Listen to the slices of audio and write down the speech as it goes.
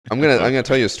I'm gonna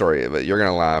tell you a story, but you're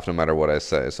gonna laugh no matter what I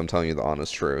say. So I'm telling you the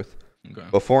honest truth. Okay.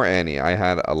 Before Annie, I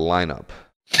had a lineup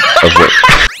of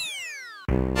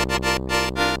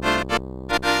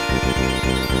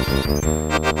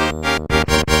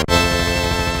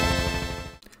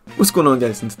What's going on,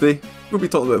 guys? And today we'll be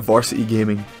talking about Varsity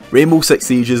Gaming, Rainbow Six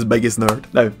Siege's biggest nerd.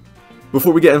 Now,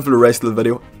 before we get into the rest of the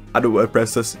video, I don't want to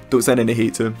press this. Don't send any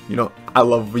hate to him. You know, I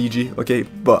love VG, okay?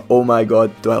 But oh my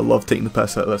god, do I love taking the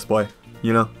piss out of this boy.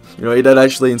 You know, he did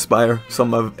actually inspire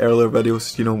some of my earlier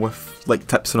videos, you know, with like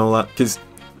tips and all that. Because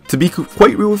to be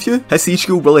quite real with you, his Siege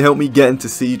school really helped me get into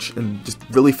Siege and just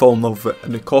really fall in love with it.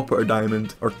 And the Copper to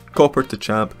Diamond, or Copper to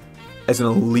Champ, is an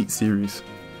elite series.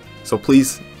 So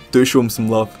please, do show him some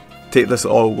love. Take this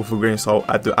all with a grain of salt.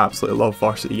 I do absolutely love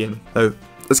Varsity Gaming. Now,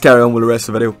 let's carry on with the rest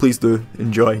of the video. Please do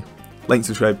enjoy. Like,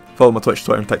 subscribe, follow my Twitch,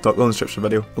 Twitter and TikTok in the description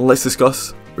of the video. And let's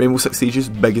discuss Rainbow Six Siege's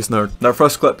biggest nerd. Now, our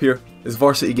first clip here is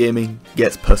Varsity Gaming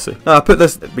gets pussy. Now, I put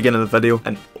this at the beginning of the video,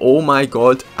 and oh my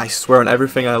god, I swear on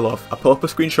everything I love. I pull up a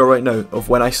screenshot right now of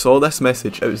when I saw this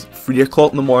message. It was 3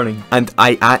 o'clock in the morning, and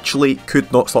I actually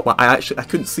could not stop. I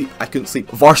couldn't sleep. I couldn't sleep.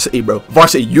 Varsity, bro.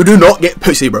 Varsity, you do not get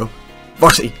pussy, bro.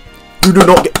 Varsity, you do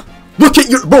not get... Look at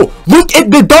your... Bro, look at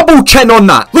the double chin on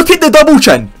that. Look at the double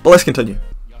chin. But let's continue.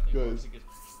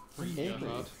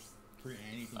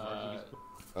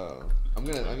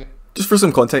 Just for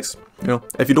some context, you know,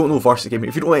 if you don't know Varsity Gaming,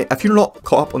 if you're not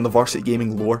caught up on the Varsity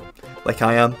Gaming lore, like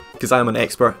I am, because I am an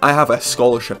expert, I have a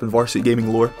scholarship in Varsity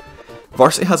Gaming lore.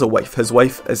 Varsity has a wife. His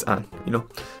wife is Anne, you know,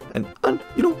 and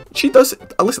you know, she does.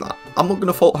 Listen, I'm not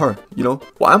gonna fault her. You know,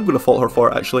 what I'm gonna fault her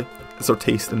for actually is her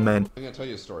taste in men. I'm gonna tell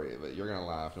you a story, but you're gonna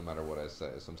laugh no matter what I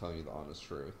say. So I'm telling you the honest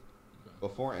truth.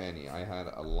 Before Annie, I had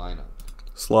a lineup.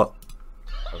 Slut.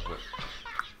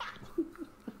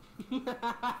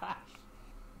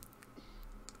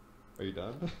 Are you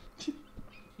done?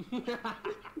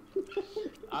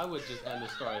 I would just end the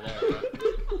story there.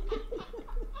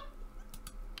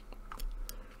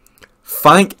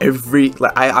 Thank every,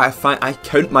 like, I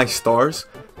count my stars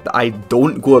that I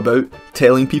don't go about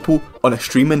telling people on a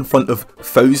stream in front of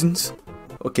thousands.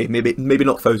 Okay, maybe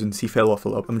not thousands, he fell off a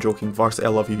little. I'm joking. Varsity, I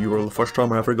love you. You were the first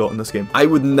charm I ever got in this game. I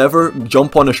would never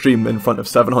jump on a stream in front of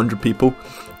 700 people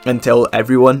and tell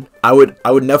everyone. I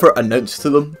would never announce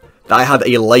to them that I had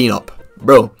a lineup.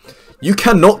 Bro, you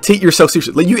cannot take yourself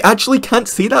seriously. Like, you actually can't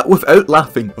say that without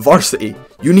laughing. Varsity,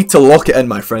 you need to lock it in,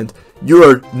 my friend.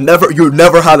 You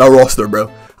never had a roster,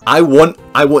 bro. I want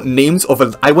names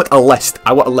of I want a list.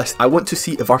 I want to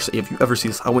see, Varsity, if you ever see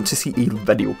this, I want to see a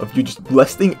video of you just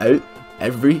listing out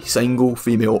every single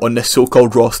female on this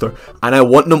so-called roster, and I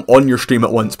want them on your stream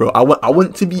at once, bro. I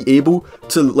want to be able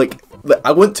to, like,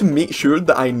 I want to make sure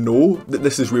that I know that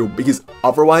this is real, because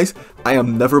otherwise I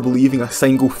am never believing a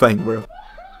single thing, bro.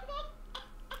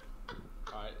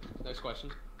 Alright, next question.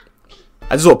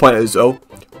 I just want to point out as well,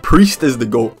 Priest is the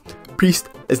GOAT. Priest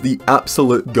is the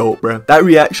absolute GOAT, bro. That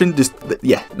reaction just,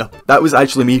 yeah, no, that was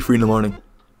actually me 3 in the morning.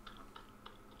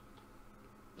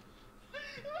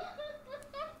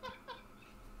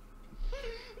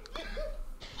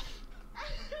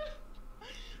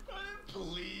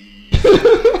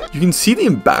 You can see the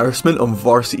embarrassment on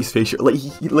Varsity's face.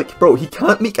 Like, bro, he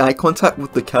can't make eye contact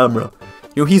with the camera.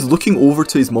 You know, he's looking over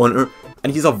to his monitor,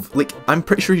 and he's I'm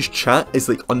pretty sure his chat is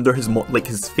like under his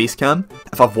his face cam.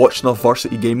 If I've watched enough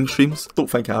Varsity Gaming streams, don't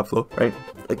think I have though, right?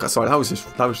 Like, sorry, that was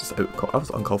just that was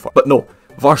uncalled for. But no,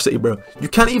 Varsity, bro, you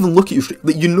can't even look at your stream.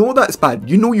 Like, you know that's bad.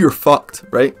 You know you're fucked,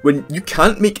 right? When you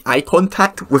can't make eye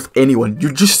contact with anyone,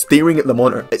 you're just staring at the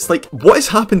monitor. It's like, what has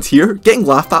happened here? Getting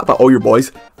laughed at by all your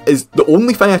boys is the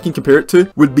only thing I can compare it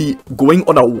to would be going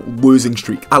on a losing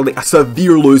streak, like a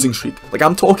severe losing streak. Like,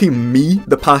 I'm talking me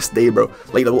the past day, bro.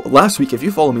 Like, last week, if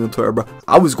you follow me on Twitter, bro,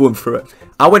 I was going through it.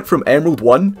 I went from Emerald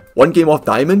 1 game off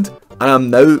Diamond, and I'm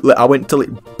now, like, I went to,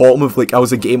 like, bottom of, like, I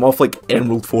was a game off, like,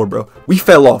 Emerald 4, bro. We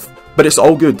fell off, but it's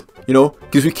all good, you know,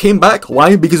 because we came back.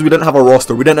 Why? Because we didn't have a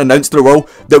roster. We didn't announce to the world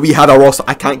that we had a roster.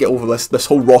 I can't get over this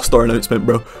whole roster announcement,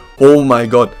 bro. Oh my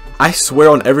god. I swear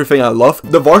on everything I love,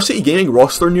 the Varsity Gaming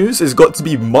roster news has got to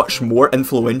be much more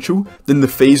influential than the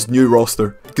FaZe new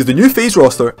roster. Because the new FaZe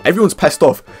roster, everyone's pissed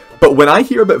off. But when I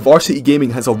hear about Varsity Gaming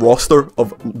has a roster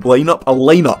of a lineup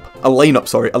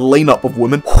of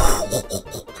women.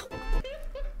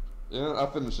 Yeah,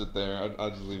 I'll finish it there. I'll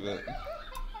just leave it.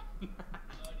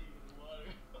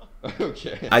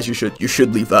 Okay. As you should. You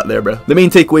should leave that there, bro. The main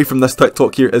takeaway from this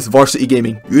TikTok here is Varsity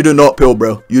Gaming. You do not pill,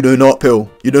 bro. You do not pill.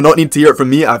 You do not need to hear it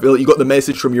from me. I feel like you got the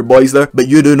message from your boys there, but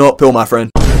you do not pill, my friend.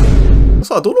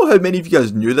 So I don't know how many of you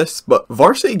guys knew this, but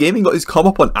Varsity Gaming got his come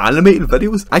up on animated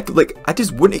videos. I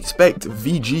just wouldn't expect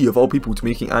VG of all people to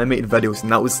making animated videos,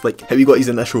 and that was like how he got his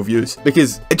initial views.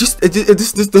 Because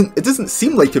it doesn't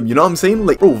seem like him, you know what I'm saying?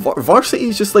 Like, bro, Varsity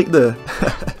is just like the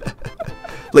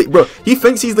like, bro, he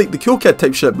thinks he's like the cool kid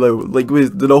type shit, bro. Like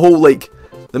with the whole like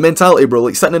the mentality, bro,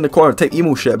 like sitting in the corner type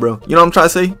emo shit, bro. You know what I'm trying to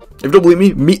say? If you don't believe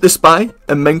me, meet the spy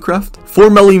in Minecraft. 4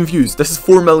 million views. This is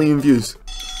 4 million views.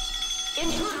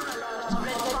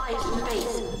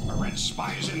 Red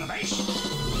spies in the base.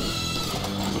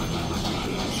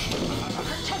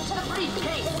 Protect the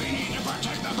briefcase. We need to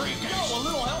protect the briefcase. A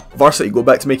little help. Varsity, go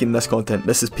back to making this content.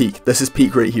 This is peak. This is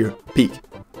peak right here. Peak.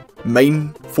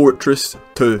 Mine Fortress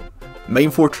 2. Mine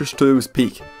Fortress 2 was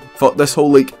peak. Fuck this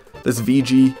whole like this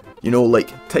VG, you know,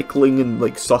 like tickling and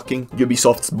like sucking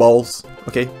Ubisoft's balls.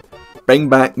 Okay, bring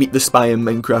back Meet the Spy in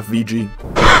Minecraft VG.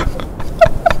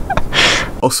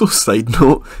 Also, side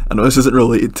note, I know this isn't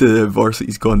related to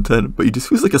Varsity's content, but he just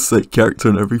feels like a side character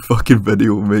in every fucking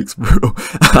video he makes, bro.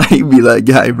 I be that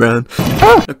guy, man.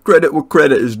 Credit where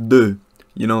credit is due.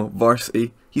 You know,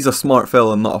 Varsity. He's a smart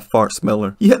fella and not a fart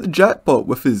smeller. He hit the jackpot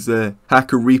with his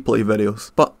hacker replay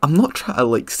videos. But I'm not trying to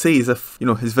like say as if, you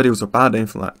know, his videos are bad or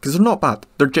anything like that. Because they're not bad.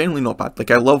 They're genuinely not bad. Like,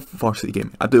 I love Varsity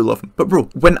Gaming. I do love him. But bro,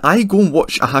 when I go and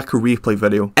watch a hacker replay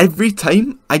video, every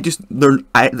time it's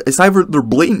either they're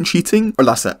blatant cheating or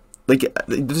that's it. Like,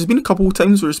 there's been a couple of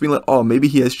times where it's been like, oh, maybe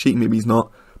he is cheating, maybe he's not.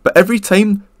 But every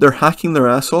time they're hacking their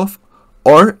ass off,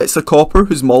 or it's a copper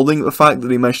who's moulding the fact that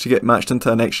he managed to get matched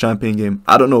into an ex-champion game.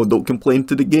 I don't know, don't complain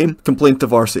to the game. Complain to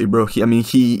Varsity, bro.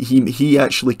 He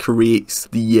actually creates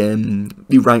the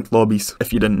ranked lobbies,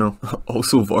 if you didn't know.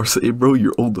 Also, Varsity, bro,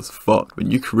 you're old as fuck. When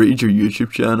you created your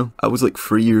YouTube channel, I was like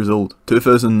 3 years old.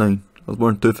 2009. I was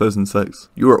born in 2006.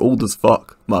 You are old as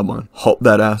fuck, my man. Hop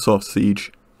that ass off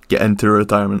Siege. Get into a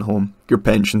retirement home. Your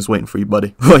pension's waiting for you,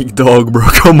 buddy. Like, dog, bro,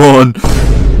 come on.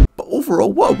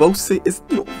 Overall, what I will say is,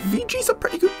 you know, VG's a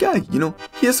pretty good guy, you know.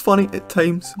 He is funny at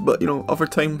times, but, you know, other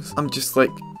times, I'm just like,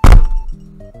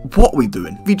 what are we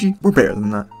doing? VG, we're better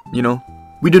than that, you know.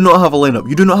 We do not have a lineup.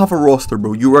 You do not have a roster,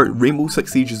 bro. You are Rainbow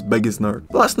Six Siege's biggest nerd.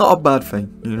 But that's not a bad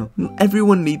thing, you know.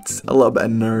 Everyone needs a little bit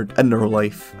of nerd in their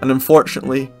life. And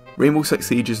unfortunately, Rainbow Six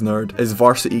Siege's nerd is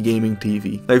Varsity Gaming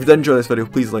TV. Now, if you did enjoy this video,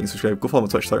 please like and subscribe. Go follow my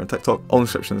Twitch, Twitter, and TikTok. All in the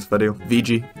description of this video.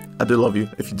 VG, I do love you.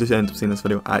 If you do end up seeing this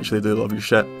video, I actually do love your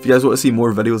shit. If you guys want to see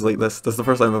more videos like this is the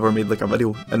first time I've ever made like a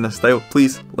video in this style,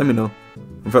 please let me know.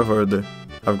 Without further ado,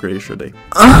 have a great day.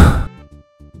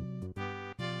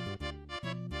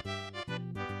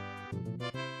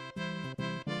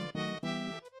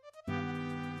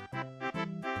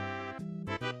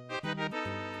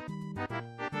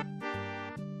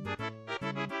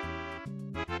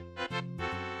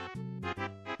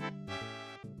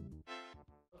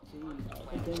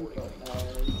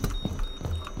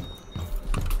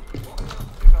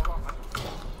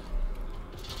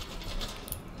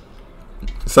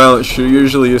 Silence, you're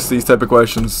usually used to these type of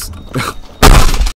questions.